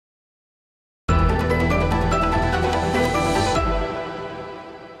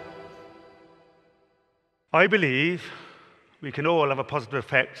I believe we can all have a positive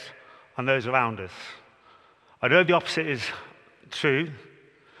effect on those around us. I know the opposite is true,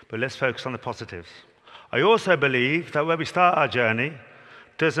 but let's focus on the positives. I also believe that where we start our journey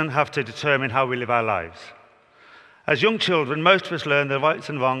doesn't have to determine how we live our lives. As young children, most of us learn the rights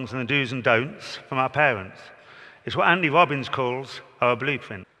and wrongs and the do's and don'ts from our parents. It's what Andy Robbins calls our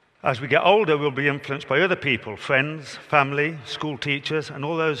blueprint. As we get older, we'll be influenced by other people, friends, family, school teachers, and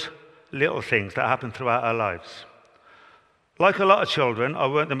all those little things that happen throughout our lives. Like a lot of children, I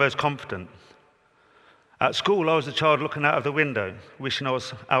weren't the most confident. At school, I was a child looking out of the window, wishing I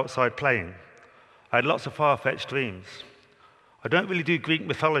was outside playing. I had lots of far-fetched dreams. I don't really do Greek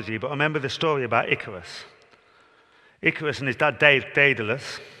mythology, but I remember the story about Icarus. Icarus and his dad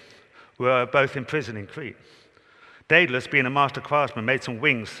Daedalus were both in prison in Crete. Daedalus, being a master craftsman, made some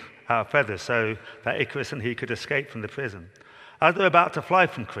wings out of feathers so that Icarus and he could escape from the prison. As they were about to fly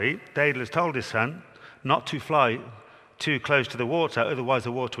from Crete, Daedalus told his son not to fly too close to the water, otherwise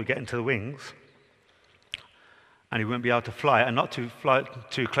the water would get into the wings and he wouldn't be able to fly, and not to fly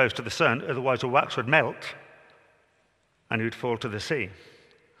too close to the sun, otherwise the wax would melt and he would fall to the sea.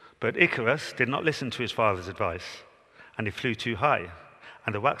 But Icarus did not listen to his father's advice, and he flew too high,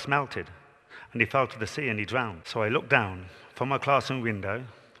 and the wax melted, and he fell to the sea and he drowned. So I looked down from my classroom window,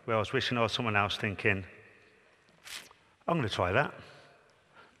 where I was wishing I was someone else, thinking, I'm going to try that,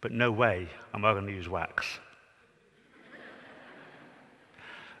 but no way am I going to use wax.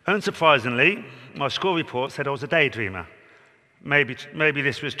 Unsurprisingly, my school report said I was a daydreamer. Maybe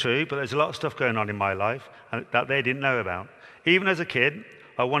this was true, but there's a lot of stuff going on in my life that they didn't know about. Even as a kid,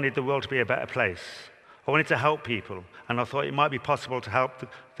 I wanted the world to be a better place. I wanted to help people, and I thought it might be possible to help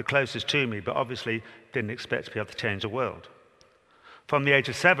the closest to me, but obviously didn't expect to be able to change the world. From the age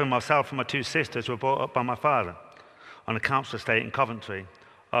of 7, myself and my 2 sisters were brought up by my father on a council estate in Coventry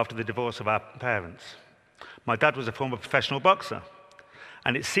after the divorce of our parents. My dad was a former professional boxer,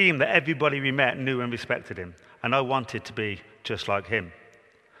 and it seemed that everybody we met knew and respected him, and I wanted to be just like him.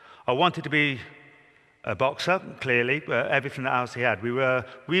 I wanted to be a boxer, clearly, but everything else he had. We were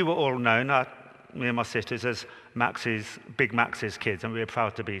all known, me and my sisters, as Big Max's kids, and we were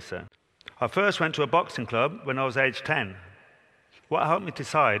proud to be so. I first went to a boxing club when I was age 10. What helped me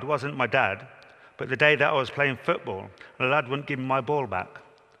decide wasn't my dad, but the day that I was playing football, and a lad wouldn't give me my ball back.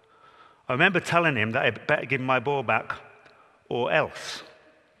 I remember telling him that I'd better give me my ball back, or else.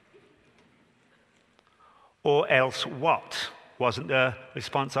 Or else what? Wasn't the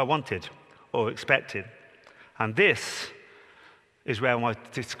response I wanted or expected. And this is where I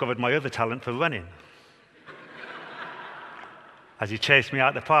discovered my other talent for running. As he chased me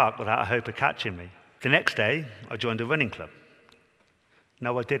out the park without a hope of catching me. The next day, I joined a running club.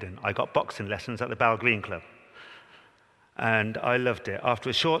 No, I didn't. I got boxing lessons at the Bell Green Club. And I loved it. After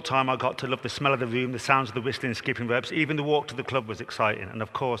a short time, I got to love the smell of the room, the sounds of the whistling and skipping ropes. Even the walk to the club was exciting. And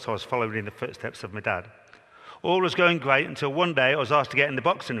of course, I was following in the footsteps of my dad. All was going great until one day I was asked to get in the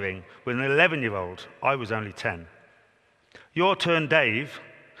boxing ring with an 11-year-old. I was only 10. Your turn, Dave,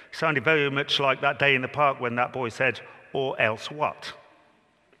 sounded very much like that day in the park when that boy said, or else what?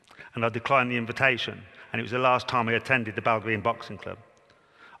 And I declined the invitation, and it was the last time I attended the Bell Green Boxing Club.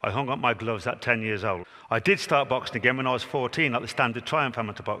 I hung up my gloves at 10 years old. I did start boxing again when I was 14 at the Standard Triumph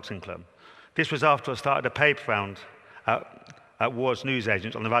Amateur Boxing Club. This was after I started a paper round at Ward's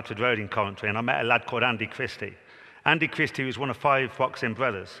Newsagents on the Radford Road in Coventry, and I met a lad called Andy Christie. Andy Christie was one of 5 boxing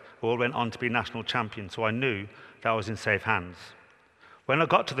brothers who all went on to be national champions, so I knew that I was in safe hands. When I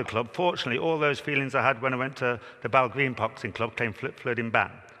got to the club, fortunately, all those feelings I had when I went to the Bell Green Boxing Club came flooding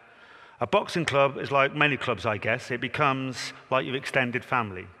back. A boxing club is like many clubs, I guess. It becomes like your extended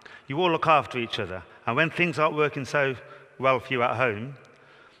family. You all look after each other, and when things aren't working so well for you at home,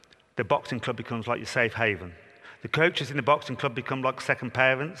 the boxing club becomes like your safe haven. The coaches in the boxing club become like second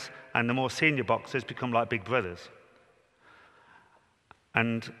parents, and the more senior boxers become like big brothers.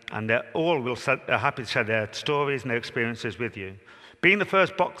 And they're happy to share their stories and their experiences with you. Being the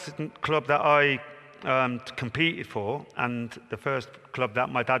first boxing club that I competed for, and the first club that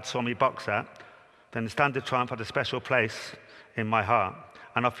my dad saw me box at, then the Standard Triumph had a special place in my heart.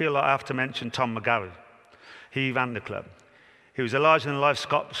 And I feel like I have to mention Tom McGarry. He ran the club. He was a larger-than-life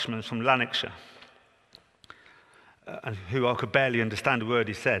Scotsman from Lanarkshire, who I could barely understand a word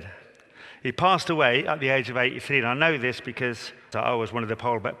he said. He passed away at the age of 83, and I know this because I was one of the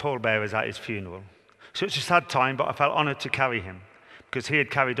pallbearers at his funeral. So it's a sad time, but I felt honoured to carry him, because he had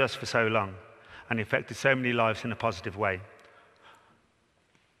carried us for so long, and he affected so many lives in a positive way.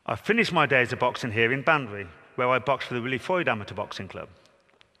 I finished my days of boxing here in Banbury, where I boxed for the Willie Floyd Amateur Boxing Club,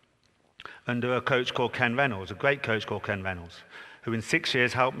 under a coach called Ken Reynolds, a great coach called Ken Reynolds. who in 6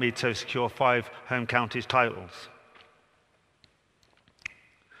 years helped me to secure 5 home counties titles.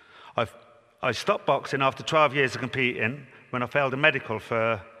 I stopped boxing after 12 years of competing when I failed a medical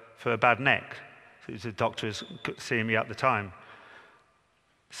for a bad neck. The doctor was seeing me at the time.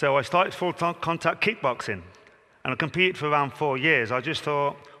 So I started full-contact kickboxing, and I competed for around 4 years. I just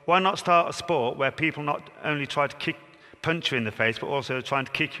thought, why not start a sport where people not only try to punch you in the face, but also trying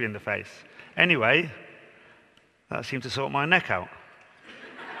to kick you in the face? Anyway, that seemed to sort my neck out.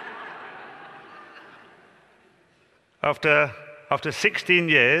 After 16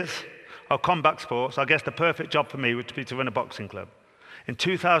 years of combat sports, I guess the perfect job for me would be to run a boxing club. In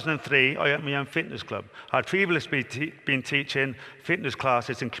 2003, I opened my own fitness club. I'd previously been teaching fitness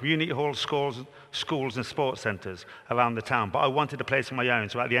classes in community halls, schools and sports centres around the town, but I wanted a place of my own,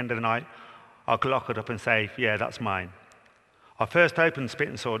 so at the end of the night, I could lock it up and say, yeah, that's mine. I first opened Spit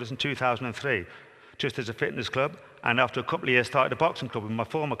and Sawdust in 2003, just as a fitness club, and after a couple of years started a boxing club with my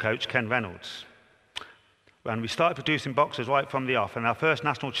former coach, Ken Reynolds. And we started producing boxers right from the off, and our first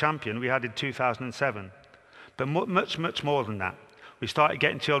national champion we had in 2007. But much, much more than that. We started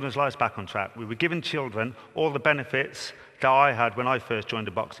getting children's lives back on track. We were giving children all the benefits that I had when I first joined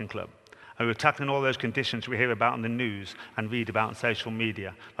the boxing club. And we were tackling all those conditions we hear about on the news and read about on social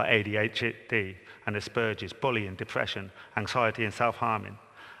media, like ADHD and Asperger's, bullying, depression, anxiety and self-harming.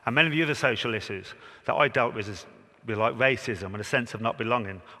 And many of the other social issues that I dealt with like racism and a sense of not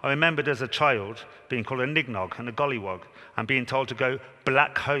belonging. I remembered as a child being called a nignog and a gollywog and being told to go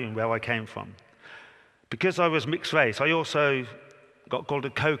black home where I came from. Because I was mixed race, I also got called a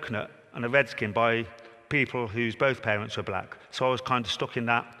coconut and a redskin by people whose both parents were black. So I was kind of stuck in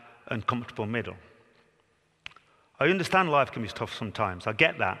that uncomfortable middle. I understand life can be tough sometimes. I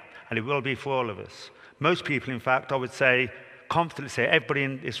get that, and it will be for all of us. Most people, in fact, I would say, confidently say, everybody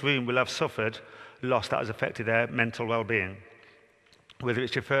in this room will have suffered loss that has affected their mental well-being. Whether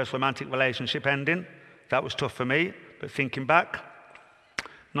it's your first romantic relationship ending, that was tough for me, but thinking back,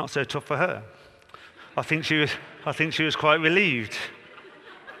 not so tough for her. I think she was quite relieved.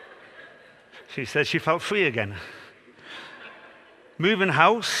 She said she felt free again. Moving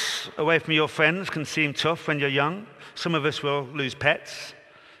house away from your friends can seem tough when you're young. Some of us will lose pets,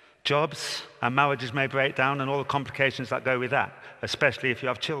 jobs, and marriages may break down and all the complications that go with that, especially if you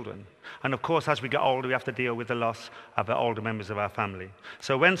have children. And of course, as we get older, we have to deal with the loss of the older members of our family.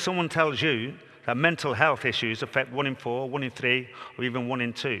 So when someone tells you that mental health issues affect 1 in 4, 1 in 3, or even 1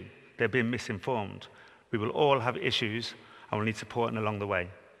 in 2, they're being misinformed. We will all have issues and we'll need support along the way.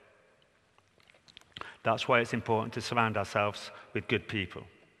 That's why it's important to surround ourselves with good people.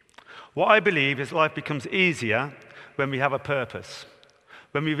 What I believe is life becomes easier when we have a purpose,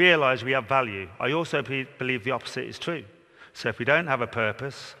 when we realize we have value. I also believe the opposite is true. So if we don't have a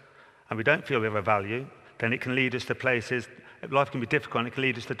purpose and we don't feel we have a value, then it can lead us to places, life can be difficult and it can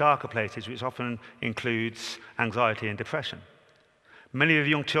lead us to darker places, which often includes anxiety and depression. Many of the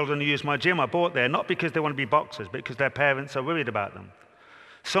young children who use my gym are brought there not because they want to be boxers, but because their parents are worried about them.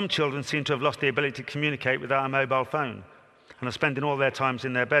 Some children seem to have lost the ability to communicate without a mobile phone and are spending all their times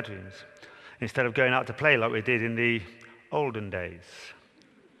in their bedrooms instead of going out to play like we did in the olden days.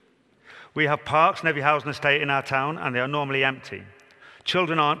 We have parks in every housing estate in our town and they are normally empty.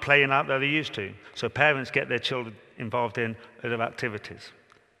 Children aren't playing out there they used to, so parents get their children involved in other activities,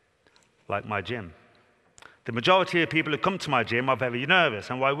 like my gym. The majority of people who come to my gym are very nervous,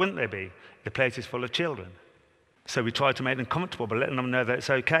 and why wouldn't they be? The place is full of children. So we try to make them comfortable by letting them know that it's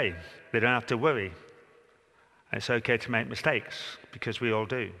okay. They don't have to worry. And it's okay to make mistakes, because we all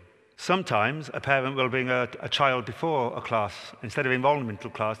do. Sometimes a parent will bring a child before a class. Instead of enrolling them into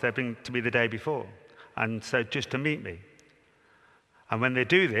a class, they bring to me the day before, and so just to meet me. And when they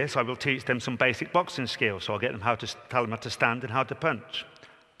do this, I will teach them some basic boxing skills. So I'll get them tell them how to stand and how to punch.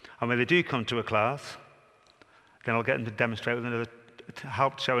 And when they do come to a class, then I'll get them to demonstrate with to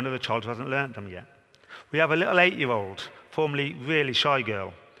help show another child who hasn't learned them yet. We have a little 8-year-old, formerly really shy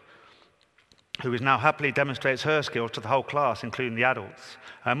girl, who now happily demonstrates her skills to the whole class, including the adults.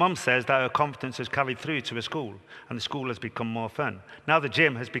 Her mum says that her confidence has carried through to her school, and the school has become more fun. Now the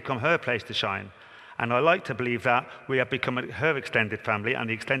gym has become her place to shine. And I like to believe that we have become her extended family and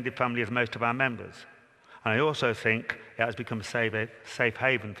the extended family of most of our members. And I also think it has become a safe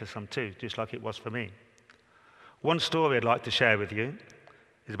haven for some too, just like it was for me. One story I'd like to share with you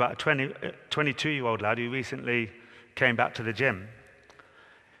is about a 22-year-old lad who recently came back to the gym.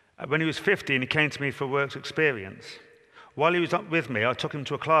 When he was 15, he came to me for work experience. While he was up with me, I took him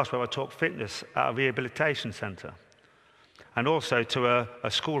to a class where I taught fitness at a rehabilitation centre, and also to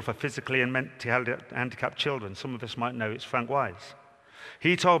a school for physically and mentally handicapped children. Some of us might know it's Frank Wise.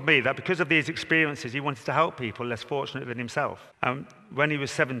 He told me that because of these experiences, he wanted to help people less fortunate than himself. And when he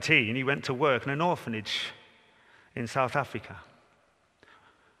was 17, he went to work in an orphanage in South Africa.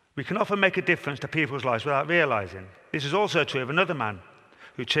 We can often make a difference to people's lives without realizing. This is also true of another man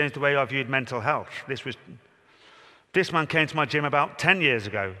who changed the way I viewed mental health. This man came to my gym about 10 years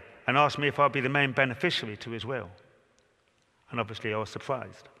ago and asked me if I'd be the main beneficiary to his will. And obviously I was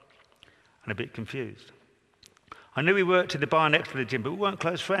surprised and a bit confused. I knew he worked at the bar next to the gym, but we weren't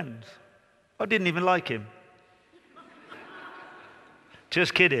close friends. I didn't even like him.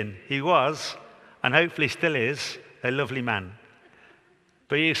 Just kidding. He was, and hopefully still is, a lovely man.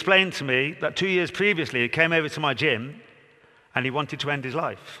 But he explained to me that 2 years previously he came over to my gym and he wanted to end his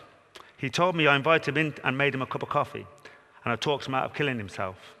life. He told me I invited him in and made him a cup of coffee, and I talked him out of killing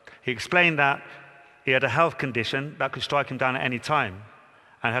himself. He explained that he had a health condition that could strike him down at any time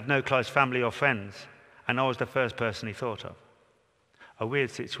and had no close family or friends, and I was the first person he thought of. A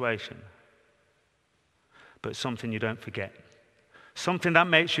weird situation, but something you don't forget. Something that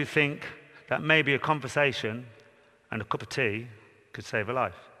makes you think that maybe a conversation and a cup of tea could save a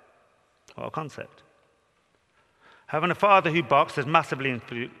life. What a concept. Having a father who boxed has massively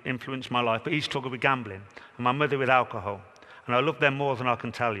influenced my life, but he struggled with gambling, and my mother with alcohol, and I love them more than I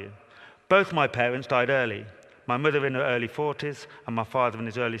can tell you. Both my parents died early, my mother in her early 40s and my father in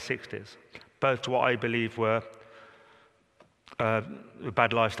his early 60s, both to what I believe were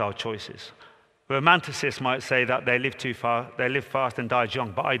bad lifestyle choices. Romanticists might say that they live fast and died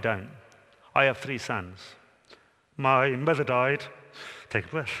young, but I don't. I have 3 sons. My mother died, take a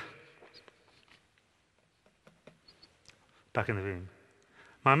breath, back in the room.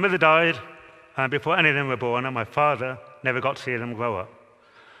 My mother died before any of them were born, and my father never got to see them grow up.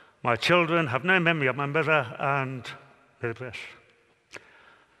 My children have no memory of my mother and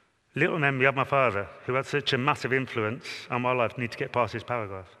little memory of my father, who had such a massive influence on my life. Need to get past this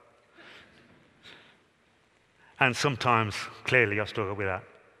paragraph. And sometimes, clearly, I struggle with that.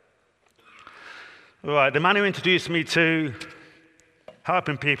 Right, the man who introduced me to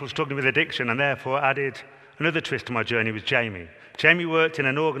helping people struggling with addiction and therefore added another twist to my journey was Jamie. Jamie worked in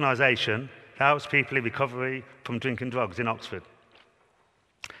an organisation that helps people in recovery from drinking drugs in Oxford.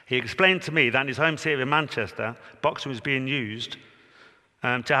 He explained to me that in his home city of Manchester, boxing was being used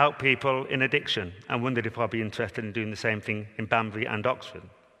to help people in addiction, and wondered if I'd be interested in doing the same thing in Banbury and Oxford.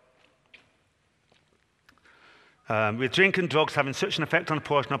 With drinking drugs having such an effect on a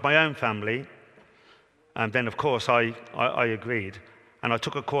portion of my own family, and then of course I agreed, and I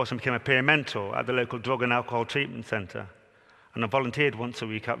took a course and became a peer mentor at the local drug and alcohol treatment centre, and I volunteered once a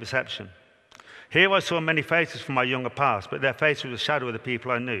week at reception. Here I saw many faces from my younger past, but their faces were the shadow of the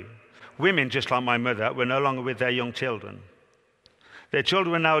people I knew. Women, just like my mother, were no longer with their young children. Their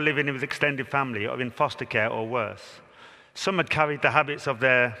children were now living with extended family or in foster care or worse. Some had carried the habits of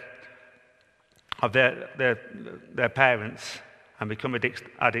their parents and become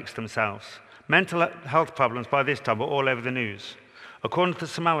addicts themselves. Mental health problems by this time were all over the news. According to the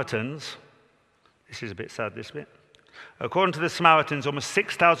Samaritans, this is a bit sad, this bit. According to the Samaritans, almost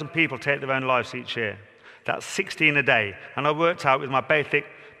 6,000 people take their own lives each year. That's 16 a day. And I worked out with my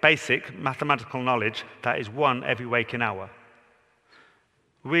basic mathematical knowledge that is 1 every waking hour.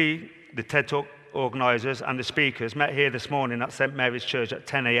 We, the TED Talk organisers and the speakers, met here this morning at St Mary's Church at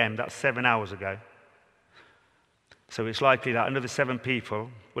 10 a.m. That's 7 hours ago. So it's likely that another 7 people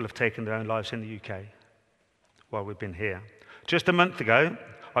will have taken their own lives in the UK while we've been here. Just a month ago,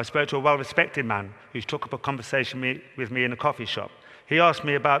 I spoke to a well-respected man who took up a conversation with me in a coffee shop. He asked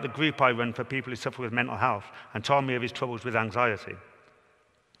me about the group I run for people who suffer with mental health and told me of his troubles with anxiety.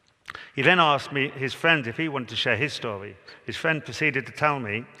 He then asked me, his friend, if he wanted to share his story. His friend proceeded to tell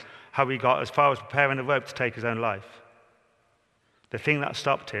me how he got as far as preparing a rope to take his own life. The thing that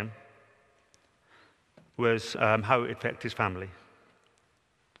stopped him was how it affected his family.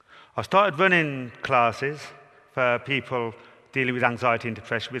 I started running classes for people dealing with anxiety and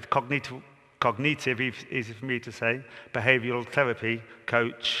depression with cognitive, easy for me to say, behavioural therapy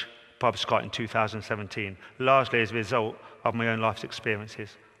coach Bob Scott in 2017, largely as a result of my own life's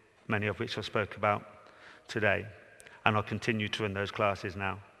experiences, many of which I spoke about today, and I'll continue to run those classes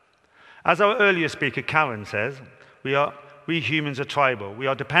now. As our earlier speaker, Karen, says, we humans are tribal. We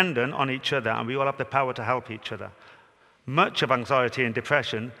are dependent on each other, and we all have the power to help each other. Much of anxiety and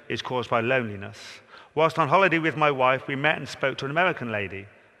depression is caused by loneliness. Whilst on holiday with my wife, we met and spoke to an American lady.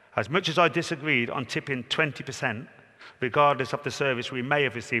 As much as I disagreed on tipping 20%, regardless of the service we may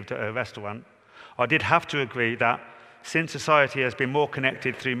have received at her restaurant, I did have to agree that since society has been more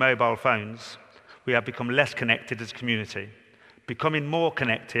connected through mobile phones, we have become less connected as a community. Becoming more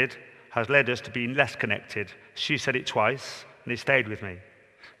connected has led us to being less connected. She said it twice, and it stayed with me.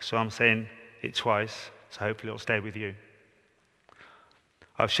 So I'm saying it twice, so hopefully it'll stay with you.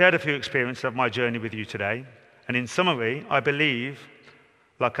 I've shared a few experiences of my journey with you today, and in summary, I believe,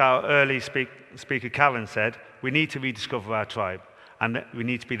 like our early speaker Karen said, we need to rediscover our tribe, and that we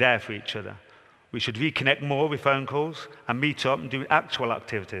need to be there for each other. We should reconnect more with phone calls and meet up and do actual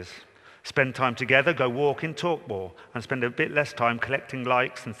activities. Spend time together, go walking, talk more, and spend a bit less time collecting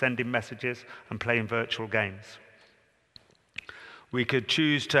likes and sending messages and playing virtual games. We could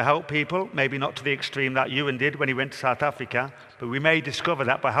choose to help people, maybe not to the extreme that Ewan did when he went to South Africa, but we may discover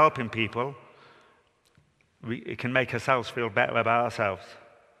that by helping people, it can make ourselves feel better about ourselves.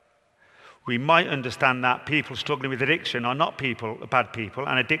 We might understand that people struggling with addiction are not bad people,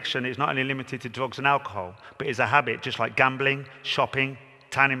 and addiction is not only limited to drugs and alcohol, but is a habit just like gambling, shopping,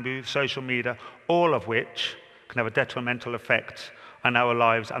 tanning booths, social media, all of which can have a detrimental effect on our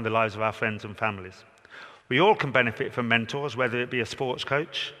lives and the lives of our friends and families. We all can benefit from mentors, whether it be a sports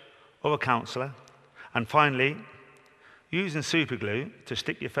coach or a counsellor. And finally, using superglue to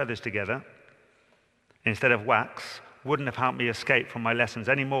stick your feathers together instead of wax wouldn't have helped me escape from my lessons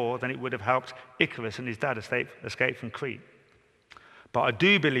any more than it would have helped Icarus and his dad escape from Crete. But I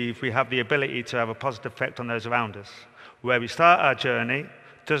do believe we have the ability to have a positive effect on those around us. Where we start our journey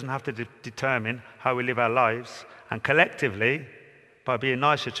doesn't have to determine how we live our lives, and collectively, by being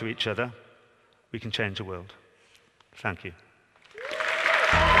nicer to each other, we can change the world. Thank you.